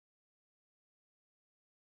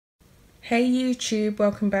Hey YouTube,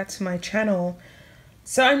 welcome back to my channel.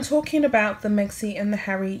 So I'm talking about the Megxie and the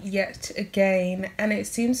Harry yet again, and it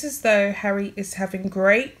seems as though Harry is having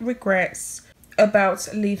great regrets about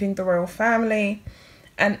leaving the royal family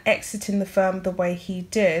and exiting the firm the way he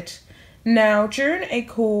did. Now, during a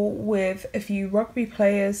call with a few rugby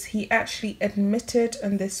players, he actually admitted,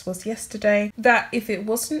 and this was yesterday, that if it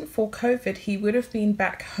wasn't for COVID, he would have been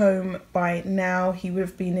back home by now. He would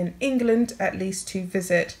have been in England at least to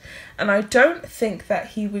visit. And I don't think that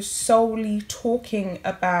he was solely talking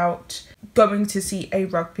about going to see a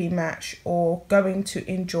rugby match or going to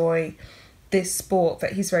enjoy this sport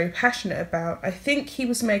that he's very passionate about. I think he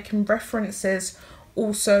was making references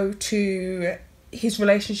also to his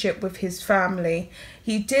relationship with his family.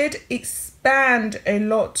 He did expand a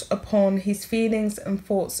lot upon his feelings and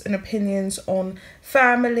thoughts and opinions on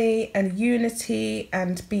family and unity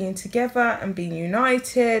and being together and being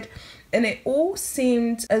united, and it all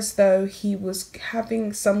seemed as though he was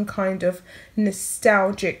having some kind of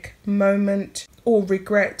nostalgic moment or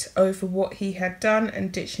regret over what he had done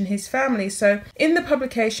and ditching his family. So in the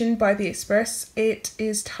publication by The Express, it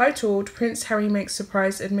is titled "Prince Harry Makes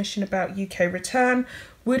Surprise Admission About UK Return,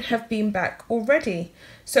 Would Have Been Back Already."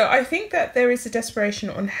 So I think that there is a desperation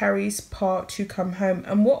on Harry's part to come home,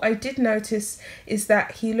 and what I did notice is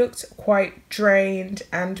that he looked quite drained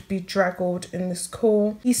and bedraggled in this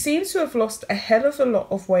call. He seems to have lost a hell of a lot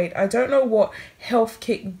of weight. I don't know what health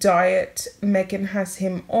kick diet Meghan has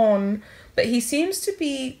him on, but he seems to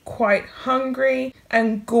be quite hungry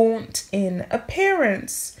and gaunt in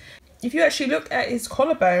appearance. If you actually look at his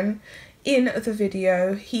collarbone in the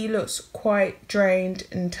video, he looks quite drained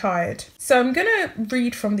and tired. So I'm gonna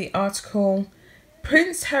read from the article.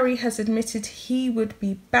 Prince Harry has admitted he would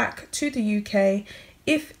be back to the UK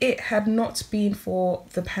if it had not been for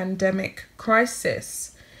the pandemic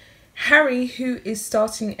crisis. Harry, who is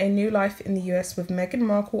starting a new life in the US with Meghan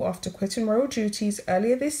Markle after quitting royal duties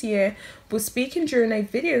earlier this year, was speaking during a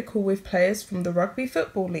video call with players from the Rugby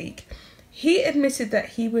Football League. He admitted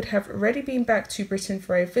that he would have already been back to Britain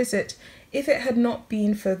for a visit if it had not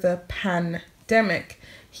been for the pandemic.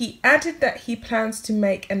 He added that he plans to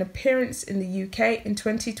make an appearance in the UK in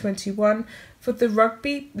 2021 for the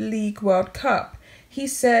Rugby League World Cup. He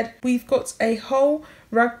said, "We've got a whole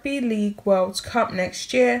Rugby League World Cup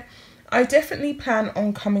next year. I definitely plan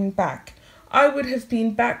on coming back. I would have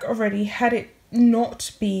been back already had it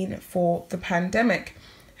not been for the pandemic."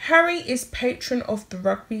 Harry is patron of the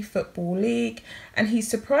Rugby Football League, and he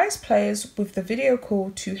surprised players with the video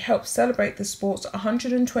call to help celebrate the sport's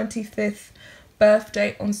 125th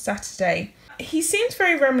birthday on Saturday. He seemed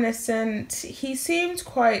very reminiscent, he seemed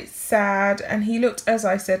quite sad, and he looked, as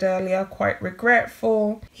I said earlier, quite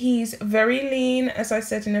regretful. He's very lean, as I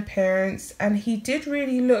said, in appearance, and he did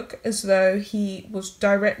really look as though he was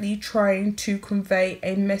directly trying to convey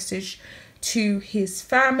a message to his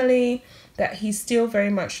family, that he still very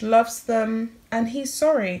much loves them and he's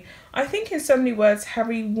sorry. I think in so many words,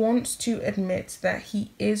 Harry wants to admit that he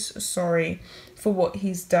is sorry for what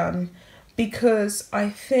he's done, because I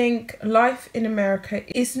think life in America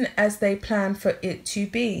isn't as they plan for it to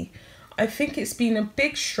be. I think it's been a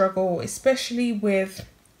big struggle, especially with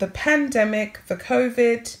the pandemic, the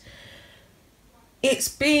COVID. It's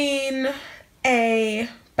been a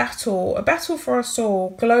battle for us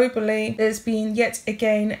all globally. There's been yet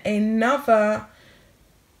again another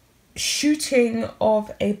shooting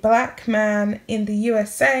of a black man in the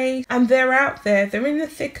USA, and they're out there, they're in the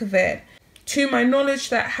thick of it. To my knowledge,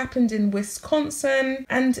 that happened in Wisconsin,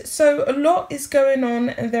 and so a lot is going on,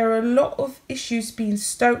 and there are a lot of issues being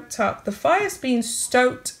stoked up. The fire's being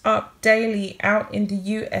stoked up daily out in the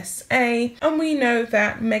USA, and we know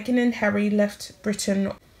that Meghan and Harry left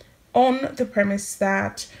Britain on the premise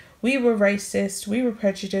that we were racist, we were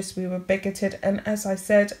prejudiced, we were bigoted, and as I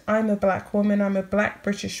said, I'm a black woman, I'm a black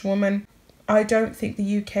British woman. I don't think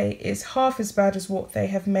the UK is half as bad as what they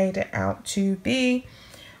have made it out to be.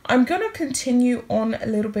 I'm going to continue on a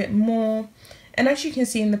little bit more, and as you can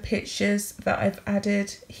see in the pictures that I've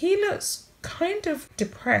added, he looks kind of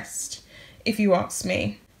depressed, if you ask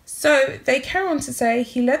me. So they carry on to say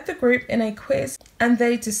he led the group in a quiz and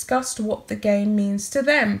they discussed what the game means to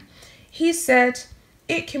them. He said,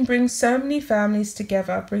 "It can bring so many families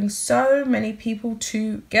together, bring so many people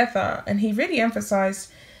together." And he really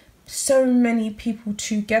emphasized so many people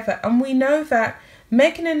together. And we know that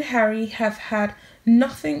Meghan and Harry have had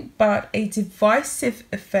nothing but a divisive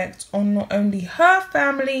effect on not only her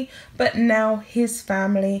family, but now his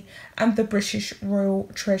family and the British royal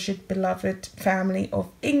treasured beloved family of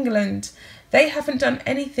England. They haven't done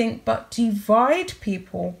anything but divide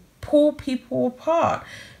people, pull people apart,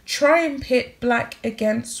 try and pit black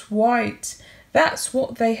against white. That's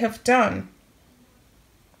what they have done.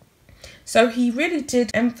 So he really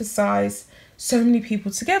did emphasize so many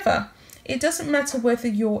people together. It doesn't matter whether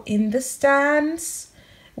you're in the stands,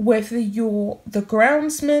 whether you're the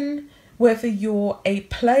groundsman, whether you're a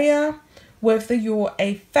player, whether you're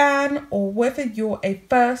a fan, or whether you're a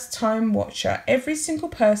first-time watcher. Every single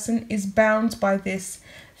person is bound by this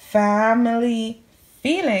family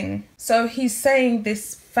feeling. So he's saying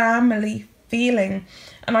this family feeling,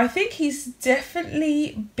 and I think he's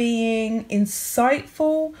definitely being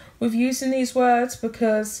insightful with using these words,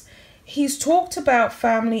 because he's talked about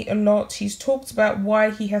family a lot. He's talked about why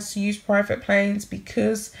he has to use private planes,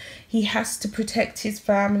 because he has to protect his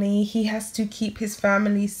family. He has to keep his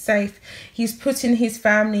family safe. He's putting his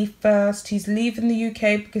family first. He's leaving the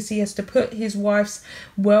UK because he has to put his wife's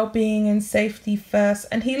well-being and safety first.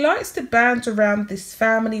 And he likes to band around this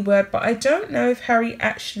family word, but I don't know if Harry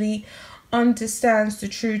actually understands the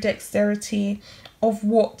true dexterity of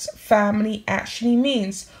what family actually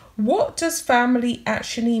means. What does family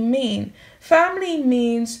actually mean? Family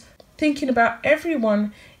means thinking about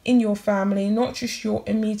everyone in your family, not just your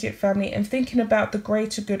immediate family, and thinking about the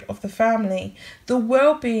greater good of the family, the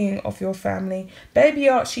well-being of your family. Baby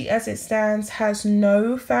Archie, as it stands, has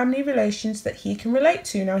no family relations that he can relate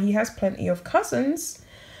to. Now, he has plenty of cousins.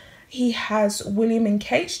 He has William and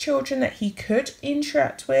Kate's children that he could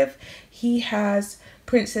interact with. He has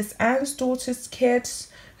Princess Anne's daughter's kids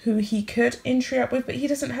who he could interact with, but he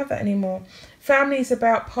doesn't have that anymore. Family is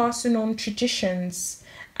about passing on traditions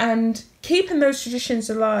and keeping those traditions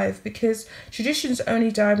alive, because traditions only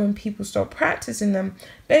die when people stop practicing them.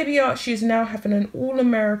 Baby Archie is now having an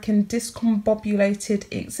all-American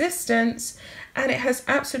discombobulated existence, and it has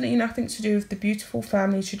absolutely nothing to do with the beautiful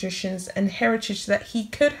family traditions and heritage that he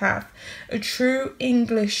could have. A true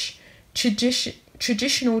English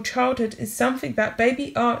traditional childhood is something that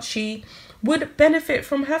Baby Archie would benefit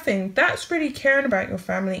from having. That's really caring about your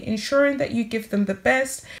family, ensuring that you give them the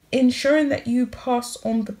best, ensuring that you pass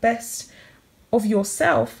on the best of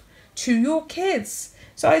yourself to your kids.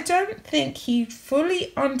 So I don't think he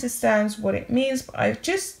fully understands what it means, but I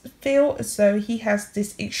just feel as though he has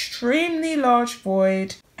this extremely large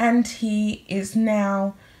void and he is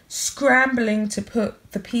now scrambling to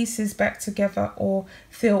put the pieces back together or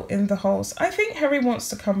fill in the holes. I think Harry wants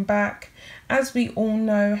to come back. As we all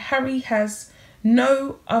know, Harry has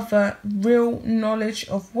no other real knowledge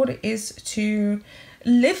of what it is to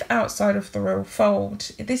live outside of the royal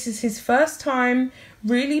fold. This is his first time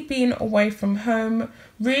really being away from home,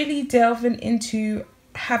 really delving into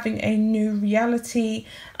having a new reality.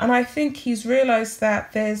 And I think he's realised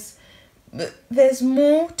that there's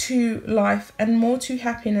more to life and more to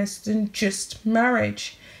happiness than just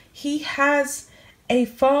marriage. He has a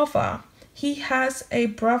father, he has a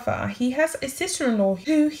brother, he has a sister-in-law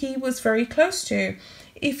who he was very close to.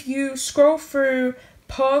 If you scroll through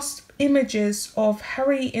past images of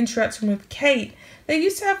Harry interacting with Kate, they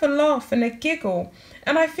used to have a laugh and a giggle,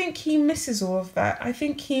 and I think he misses all of that. I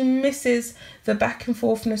think he misses the back and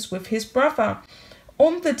forthness with his brother.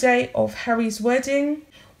 On the day of Harry's wedding,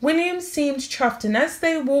 William seemed chuffed, and as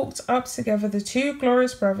they walked up together, the two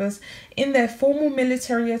glorious brothers in their formal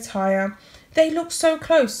military attire, they looked so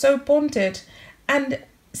close, so bonded. And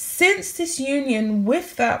since this union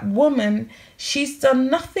with that woman, she's done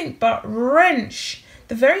nothing but wrench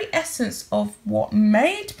the very essence of what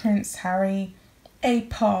made Prince Harry a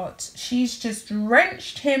part. She's just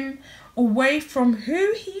wrenched him away from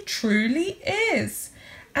who he truly is.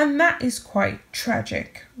 And that is quite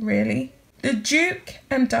tragic, really. The Duke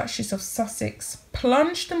and Duchess of Sussex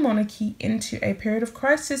plunged the monarchy into a period of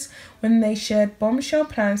crisis when they shared bombshell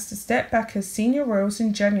plans to step back as senior royals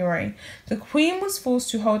in January. The Queen was forced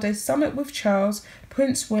to hold a summit with Charles,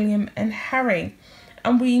 Prince William and Harry.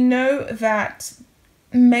 And we know that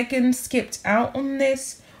Meghan skipped out on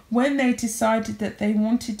this when they decided that they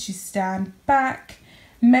wanted to stand back.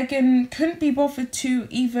 Meghan couldn't be bothered to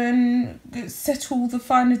even settle the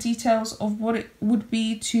finer details of what it would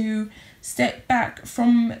be to step back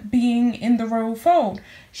from being in the royal fold.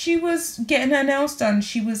 She was getting her nails done.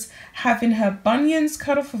 She was having her bunions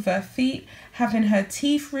cut off of her feet, having her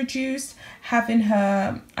teeth reduced, having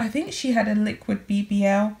her, I think she had a liquid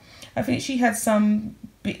BBL. I think she had some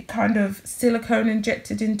kind of silicone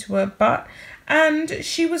injected into her butt. And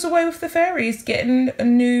she was away with the fairies getting a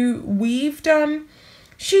new weave done.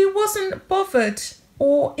 She wasn't bothered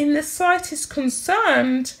or in the slightest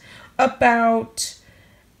concerned about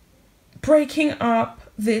breaking up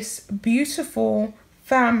this beautiful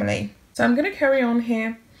family. So I'm going to carry on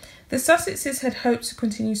here. The Sussexes had hoped to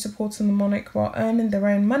continue supporting the monarch while earning their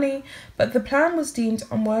own money, but the plan was deemed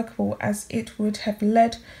unworkable as it would have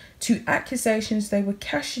led to accusations they were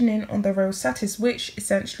cashing in on their royal status, which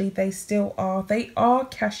essentially they still are. They are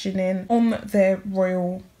cashing in on their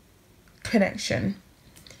royal connection.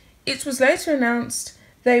 It was later announced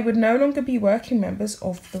they would no longer be working members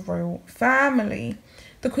of the royal family.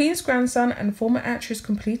 The Queen's grandson and former actress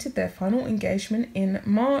completed their final engagement in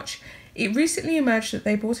March. It recently emerged that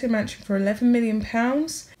they bought a mansion for £11 million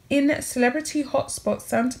in celebrity hotspot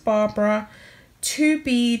Santa Barbara to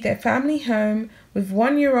be their family home with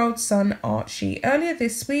one-year-old son Archie. Earlier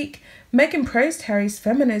this week, Meghan praised Harry's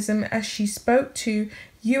feminism as she spoke to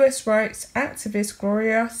US rights activist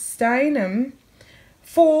Gloria Steinem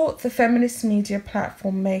for the feminist media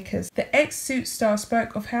platform Makers. The ex-Suits star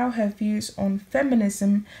spoke of how her views on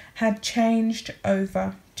feminism had changed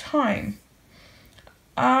over time.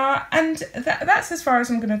 And that's as far as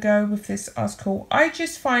I'm going to go with this article. I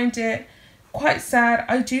just find it quite sad.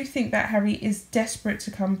 I do think that Harry is desperate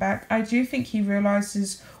to come back. I do think he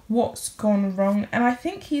realises what's gone wrong. And I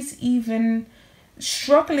think he's even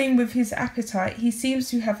struggling with his appetite. He seems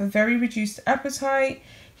to have a very reduced appetite.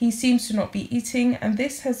 He seems to not be eating. And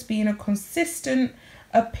this has been a consistent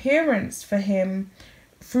appearance for him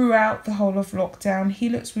throughout the whole of lockdown. He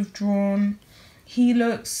looks withdrawn. He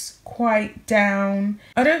looks quite down.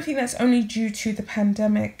 I don't think that's only due to the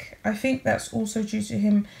pandemic. I think that's also due to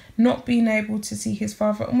him not being able to see his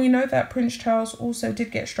father. And we know that Prince Charles also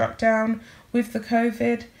did get struck down with the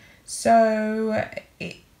COVID. So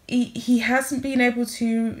he hasn't been able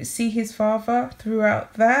to see his father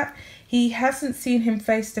throughout that. He hasn't seen him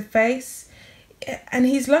face to face. And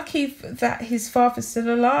he's lucky that his father's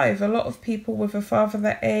still alive. A lot of people with a father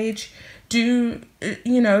that age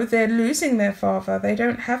they're losing their father. They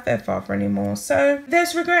don't have their father anymore. So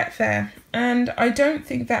there's regret there. And I don't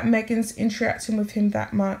think that Meghan's interacting with him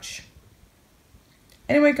that much.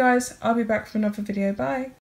 Anyway, guys, I'll be back for another video. Bye.